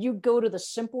and you go to the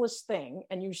simplest thing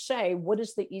and you say, what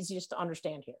is the easiest to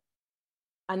understand here?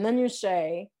 And then you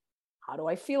say, how do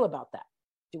I feel about that?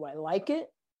 Do I like it?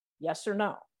 Yes or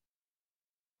no?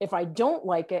 If I don't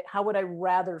like it, how would I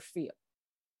rather feel?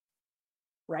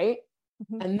 Right?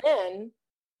 And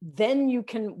then you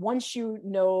can, once you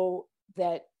know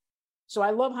that. So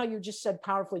I love how you just said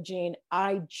powerfully, Jean,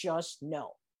 I just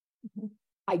know.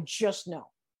 I just know.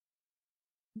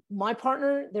 My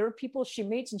partner, there are people she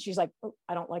meets and she's like, oh,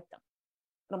 I don't like them.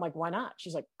 And I'm like, why not?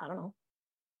 She's like, I don't know.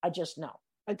 I just know.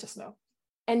 I just know.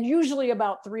 And usually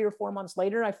about 3 or 4 months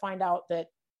later, I find out that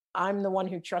I'm the one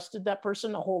who trusted that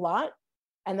person a whole lot.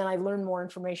 And then I learn more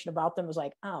information about them. It was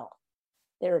like, oh,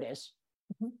 there it is.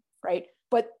 Right.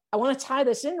 But I want to tie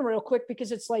this in real quick,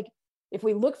 because it's like, if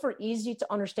we look for easy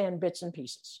to understand bits and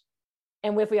pieces,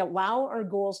 and if we allow our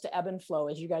goals to ebb and flow,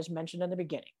 as you guys mentioned in the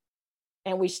beginning,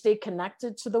 and we stay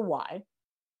connected to the why,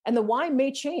 and the why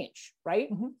may change, right?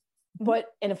 But,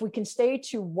 and if we can stay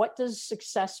to what does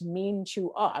success mean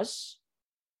to us,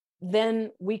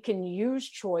 then we can use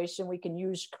choice and we can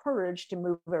use courage to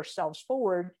move ourselves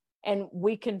forward, and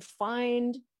we can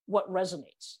find what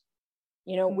resonates.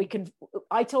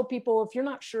 I tell people, if you're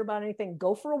not sure about anything,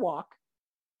 go for a walk,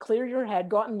 clear your head,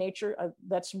 go out in nature.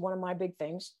 That's one of my big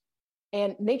things.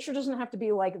 And nature doesn't have to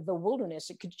be like the wilderness.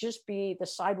 It could just be the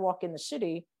sidewalk in the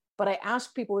city. But I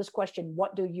ask people this question: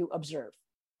 what do you observe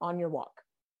on your walk?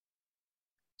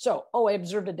 So, I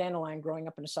observed a dandelion growing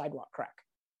up in a sidewalk crack.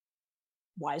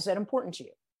 Why is that important to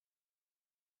you?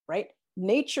 Right?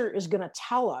 Nature is going to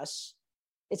tell us.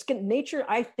 Nature,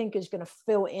 I think, is going to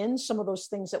fill in some of those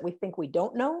things that we think we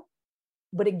don't know,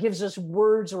 but it gives us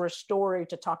words or a story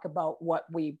to talk about what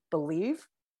we believe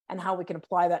and how we can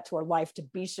apply that to our life to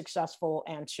be successful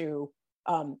and to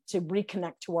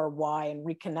reconnect to our why and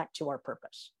reconnect to our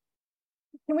purpose.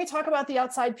 Can we talk about the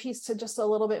outside piece to just a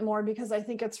little bit more? Because I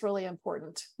think it's really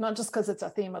important, not just because it's a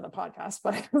theme of the podcast,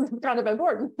 but it's kind of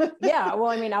important. Yeah.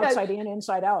 Well, I mean, outside in,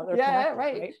 inside out.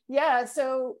 Right. Yeah.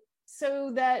 So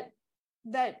that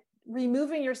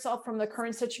removing yourself from the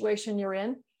current situation you're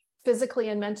in, physically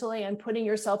and mentally, and putting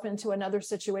yourself into another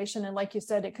situation. And like you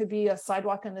said, it could be a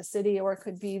sidewalk in the city, or it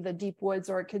could be the deep woods,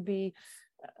 or it could be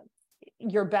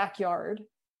your backyard.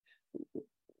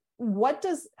 Why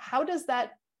does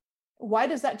that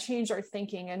change our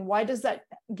thinking? And why does that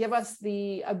give us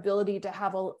the ability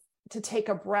to take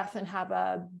a breath and have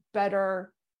a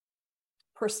better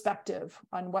perspective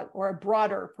on or a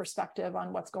broader perspective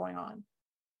on what's going on?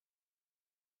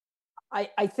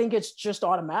 I think it's just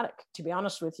automatic, to be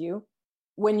honest with you.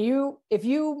 If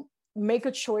you make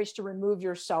a choice to remove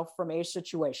yourself from a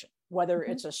situation, whether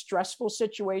it's a stressful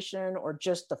situation or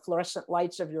just the fluorescent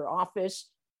lights of your office,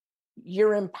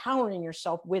 you're empowering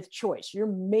yourself with choice.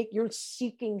 You're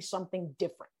seeking something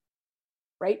different,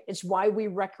 right? It's why we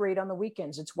recreate on the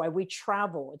weekends. It's why we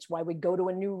travel. It's why we go to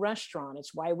a new restaurant.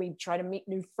 It's why we try to meet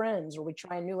new friends, or we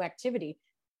try a new activity.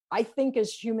 I think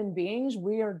as human beings,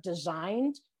 we are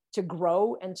designed to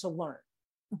grow and to learn.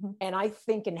 Mm-hmm. And I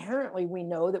think inherently we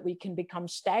know that we can become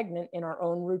stagnant in our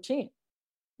own routine.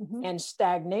 Mm-hmm. And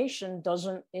stagnation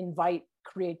doesn't invite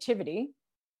creativity,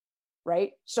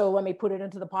 right? So let me put it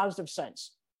into the positive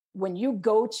sense. When you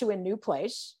go to a new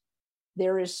place,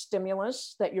 there is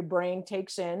stimulus that your brain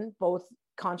takes in, both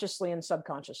consciously and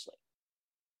subconsciously.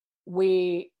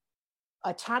 We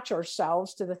attach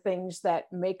ourselves to the things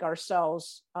that make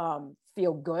ourselves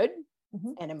feel good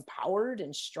Mm-hmm. and empowered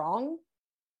and strong.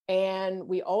 And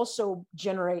we also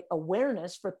generate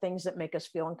awareness for things that make us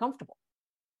feel uncomfortable.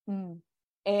 Mm.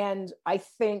 And I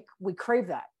think we crave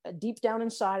that deep down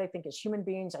inside. I think as human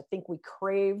beings, I think we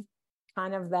crave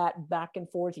kind of that back and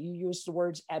forth. You use the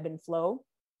words ebb and flow.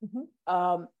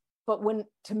 Mm-hmm. But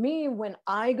to me, when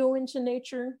I go into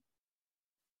nature,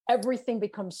 everything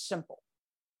becomes simple.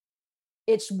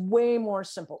 It's way more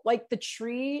simple. Like the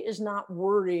tree is not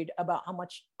worried about how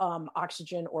much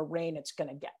oxygen or rain it's going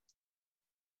to get.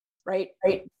 Right.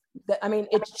 I mean,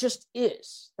 it just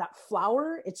is. That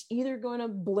flower, it's either going to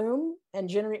bloom and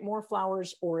generate more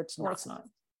flowers or it's not. Or it's not.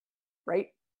 Right.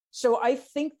 So I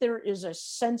think there is a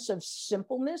sense of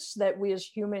simpleness that we as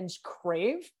humans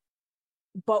crave,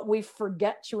 but we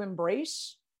forget to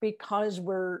embrace because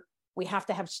we have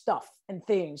to have stuff and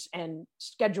things and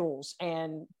schedules,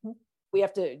 and we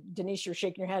have to, Denise, you're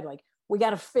shaking your head, like we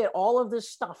got to fit all of this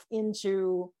stuff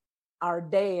into our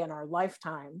day and our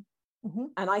lifetime. Mm-hmm.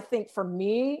 And I think for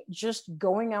me, just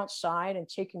going outside and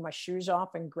taking my shoes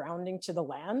off and grounding to the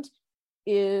land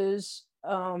is,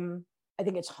 I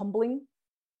think it's humbling.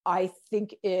 I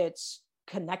think it's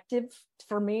connective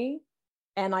for me.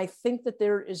 And I think that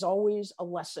there is always a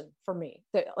lesson for me,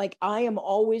 that like I am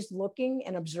always looking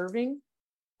and observing,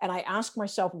 and I ask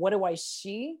myself, what do I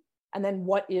see? And then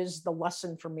what is the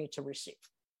lesson for me to receive?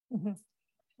 Mm-hmm.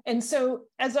 And so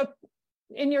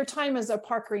in your time as a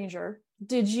park ranger,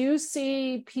 did you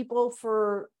see people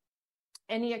for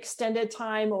any extended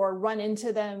time or run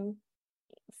into them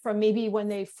from maybe when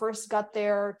they first got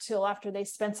there till after they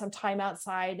spent some time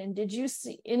outside? And did you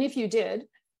see, and if you did,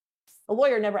 a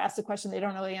lawyer never asks a question they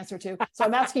don't know the answer to. So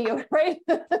I'm asking you, right?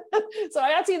 So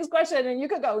I asked you this question and you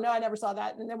could go, no, I never saw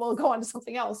that. And then we'll go on to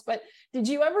something else. But did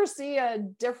you ever see a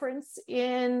difference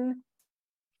in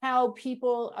how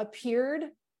people appeared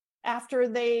after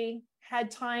they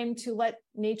had time to let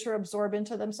nature absorb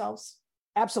into themselves?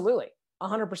 Absolutely,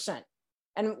 100%.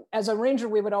 And as a ranger,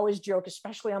 we would always joke,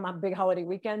 especially on my big holiday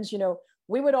weekends,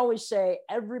 we would always say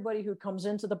everybody who comes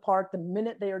into the park, the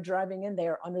minute they are driving in, they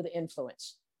are under the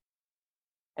influence.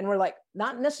 And we're like,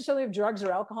 not necessarily of drugs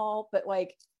or alcohol, but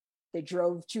like they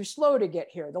drove too slow to get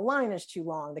here. The line is too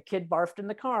long. The kid barfed in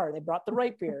the car. They brought the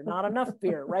right beer, not enough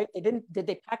beer, right? Did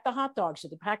they pack the hot dogs?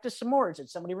 Did they pack the s'mores? Did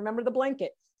somebody remember the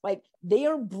blanket? Like they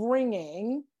are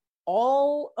bringing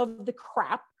all of the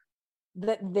crap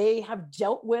that they have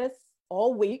dealt with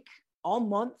all week, all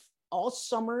month, all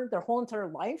summer, their whole entire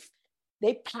life.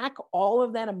 They pack all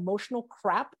of that emotional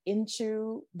crap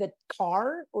into the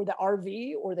car or the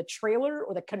RV or the trailer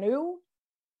or the canoe,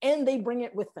 and they bring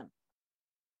it with them.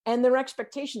 And their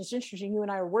expectations, it's interesting, you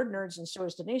and I are word nerds, and so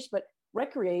is Denise, but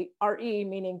recreate, R-E,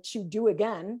 meaning to do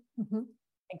again, mm-hmm.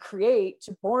 and create,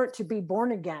 to be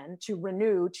born again, to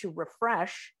renew, to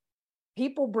refresh.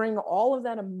 People bring all of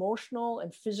that emotional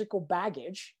and physical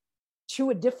baggage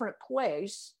to a different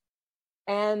place,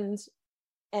 and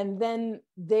then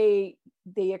they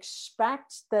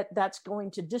expect that that's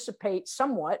going to dissipate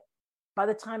somewhat by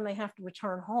the time they have to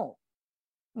return home.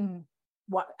 Mm.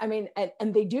 What I mean,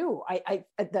 and they do.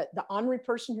 The ornery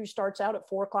person who starts out at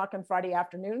 4:00 on Friday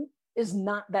afternoon is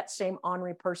not that same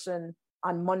ornery person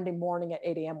on Monday morning at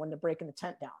 8 a.m. when they're breaking the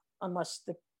tent down, unless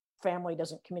the family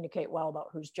doesn't communicate well about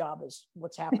whose job is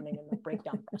what's happening in the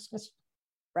breakdown process.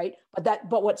 Right.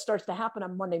 But what starts to happen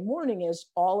on Monday morning is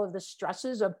all of the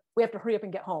stresses of, we have to hurry up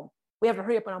and get home. We have to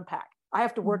hurry up and unpack. I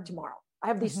have to work tomorrow. I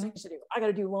have these things to do. I got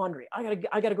to do laundry. I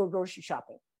got to go grocery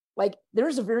shopping. Like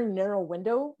there's a very narrow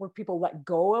window where people let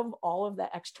go of all of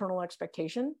that external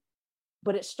expectation,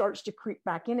 but it starts to creep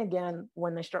back in again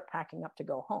when they start packing up to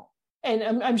go home.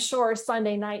 And I'm sure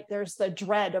Sunday night, there's the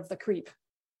dread of the creep.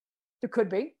 There could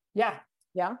be. Yeah.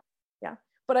 Yeah. Yeah.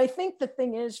 But I think the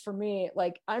thing is for me,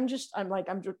 like, I'm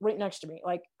right next to me.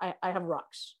 Like I have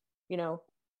rocks,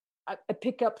 I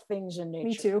pick up things in nature.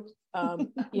 Me too.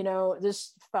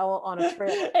 This fell on a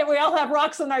trail. And we all have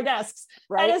rocks on our desks.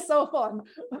 Right. That is so fun.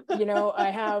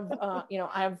 I have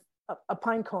a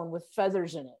pine cone with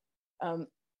feathers in it.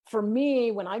 for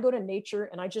me, when I go to nature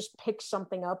and I just pick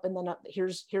something up, and then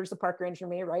here's the park ranger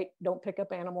me, right? Don't pick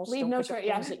up animals. Leave don't no pick trace. up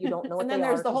Yeah. things that you don't know what And then they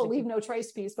there's are, the whole leave could, no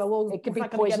trace piece, but it could be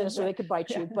poisonous or they could bite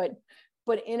you.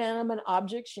 But inanimate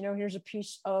objects, here's a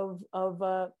piece of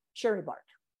cherry bark,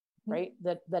 right?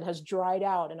 That has dried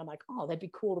out. And I'm like, oh, that'd be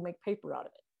cool to make paper out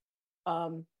of it.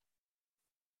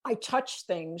 I touch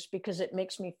things because it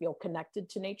makes me feel connected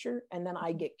to nature. And then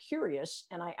I get curious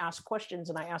and I ask questions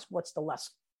and I ask, what's the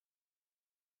lesson?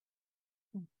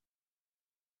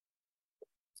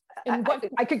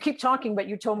 I could keep talking, but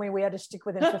you told me we had to stick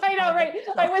within 50 I know, right?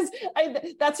 minutes, so.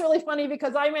 That's really funny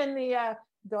because I'm in the,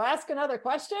 do I ask another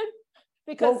question?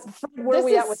 Because where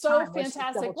this is so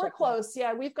fantastic. We're close.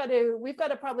 Yeah, we've got to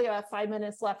probably about 5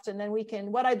 minutes left, and then we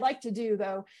can. What I'd like to do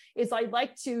though is I'd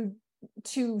like to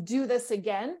do this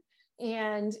again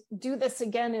and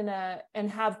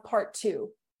have part 2,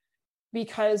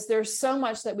 because there's so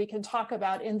much that we can talk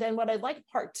about. And then what I'd like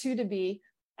part 2 to be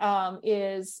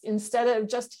is, instead of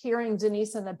just hearing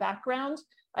Denise in the background,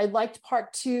 I'd like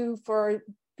part 2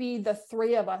 be the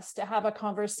 3 of us to have a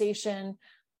conversation,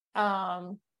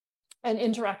 an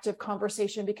interactive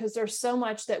conversation, because there's so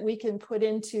much that we can put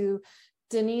into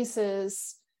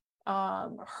Denise's,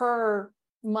 her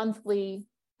monthly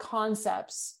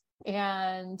concepts,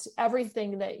 and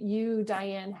everything that you,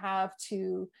 Diane, have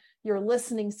to your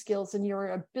listening skills and your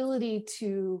ability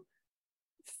to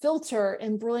filter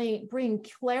and bring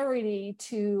clarity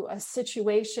to a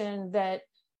situation that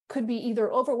could be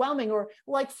either overwhelming, or,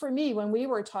 like for me, when we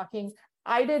were talking,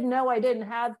 I didn't know I didn't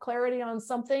have clarity on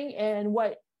something, and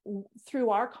through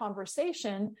our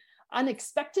conversation,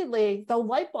 unexpectedly, the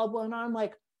light bulb went on. I'm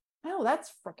like, oh,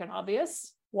 that's freaking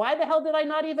obvious. Why the hell did I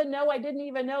not even know? I didn't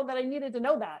even know that I needed to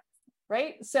know that.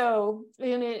 Right. So,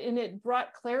 and it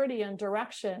brought clarity and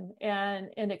direction and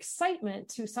excitement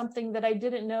to something that I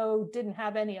didn't know didn't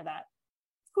have any of that.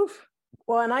 Oof.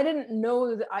 Well, and I didn't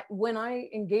know that when I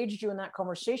engaged you in that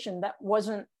conversation, that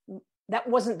wasn't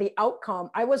the outcome.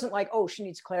 I wasn't like, oh, she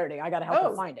needs clarity, I got to help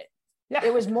her find it. Yeah.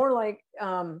 It was more like,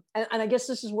 and I guess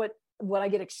this is what I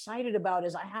get excited about,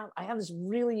 is I have this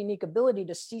really unique ability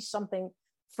to see something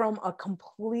from a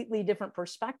completely different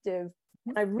perspective.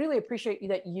 And I really appreciate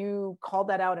that you called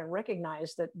that out and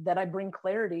recognized that I bring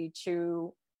clarity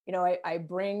to, I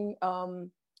bring, I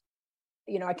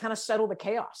kind of settle the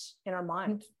chaos in our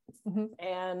mind. Mm-hmm.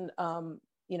 And,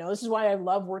 this is why I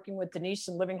love working with Denise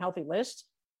and Living Healthy List.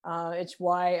 It's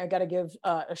why I got to give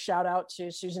a shout out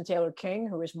to Susan Taylor King,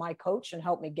 who is my coach and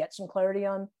helped me get some clarity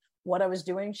on what I was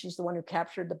doing. She's the one who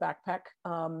captured the backpack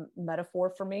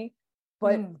metaphor for me.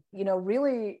 But,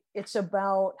 really, it's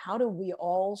about how do we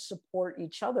all support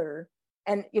each other?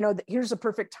 And, here's a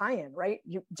perfect tie-in, right?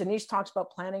 Denise talks about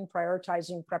planning,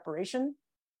 prioritizing, preparation.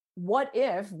 What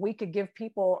if we could give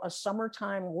people a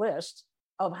summertime list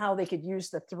of how they could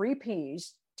use the 3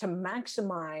 Ps to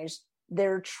maximize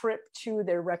their trip to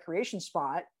their recreation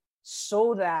spot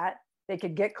so that they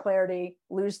could get clarity,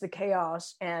 lose the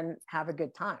chaos, and have a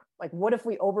good time? Like, what if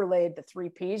we overlaid the 3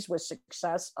 Ps with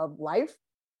success of life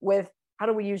with how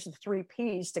do we use the 3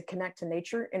 Ps to connect to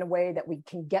nature in a way that we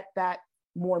can get that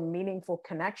more meaningful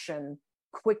connection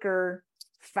quicker,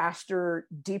 faster,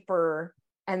 deeper,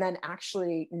 and then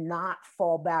actually not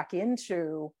fall back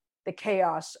into the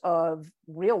chaos of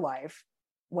real life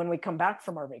when we come back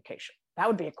from our vacation? That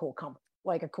would be a cool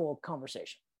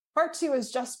conversation. Part 2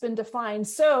 has just been defined.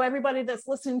 So everybody that's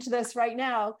listening to this right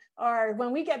now,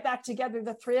 when we get back together,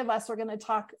 the 3 of us are going to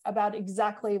talk about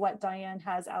exactly what Diane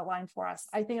has outlined for us.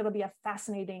 I think it'll be a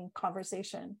fascinating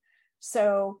conversation.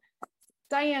 So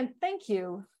Diane, thank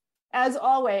you. As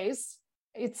always,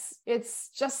 it's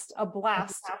just a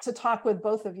blast to talk with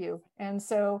both of you. And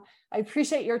so I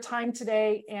appreciate your time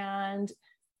today, and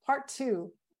part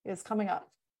 2 is coming up.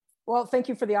 Well, thank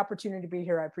you for the opportunity to be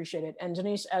here. I appreciate it. And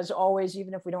Denise, as always,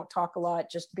 even if we don't talk a lot,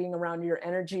 just being around your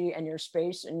energy and your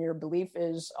space and your belief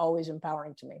is always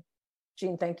empowering to me.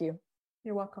 Jean, thank you.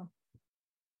 You're welcome.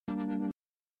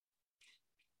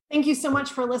 Thank you so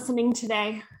much for listening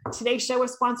today. Today's show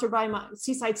was sponsored by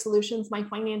Seaside Solutions, my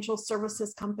financial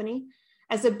services company.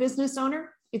 As a business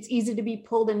owner, it's easy to be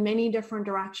pulled in many different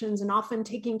directions, and often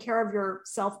taking care of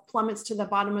yourself plummets to the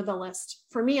bottom of the list.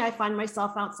 For me, I find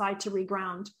myself outside to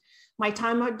reground. My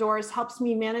time outdoors helps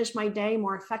me manage my day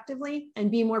more effectively and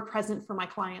be more present for my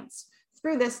clients.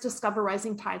 Through this, Discover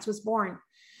Rising Tides was born.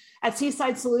 At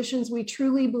Seaside Solutions, we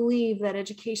truly believe that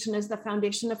education is the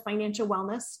foundation of financial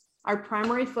wellness. Our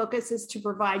primary focus is to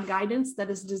provide guidance that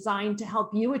is designed to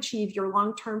help you achieve your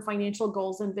long-term financial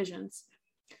goals and visions.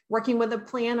 Working with a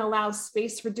plan allows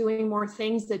space for doing more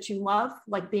things that you love,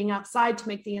 like being outside to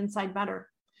make the inside better.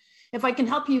 If I can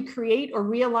help you create or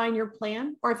realign your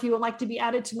plan, or if you would like to be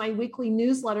added to my weekly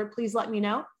newsletter, please let me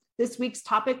know. This week's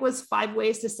topic was 5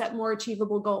 ways to set more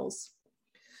achievable goals.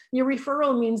 Your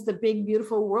referral means the big,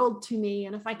 beautiful world to me.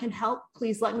 And if I can help,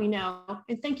 please let me know.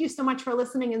 And thank you so much for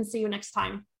listening, and see you next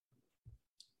time.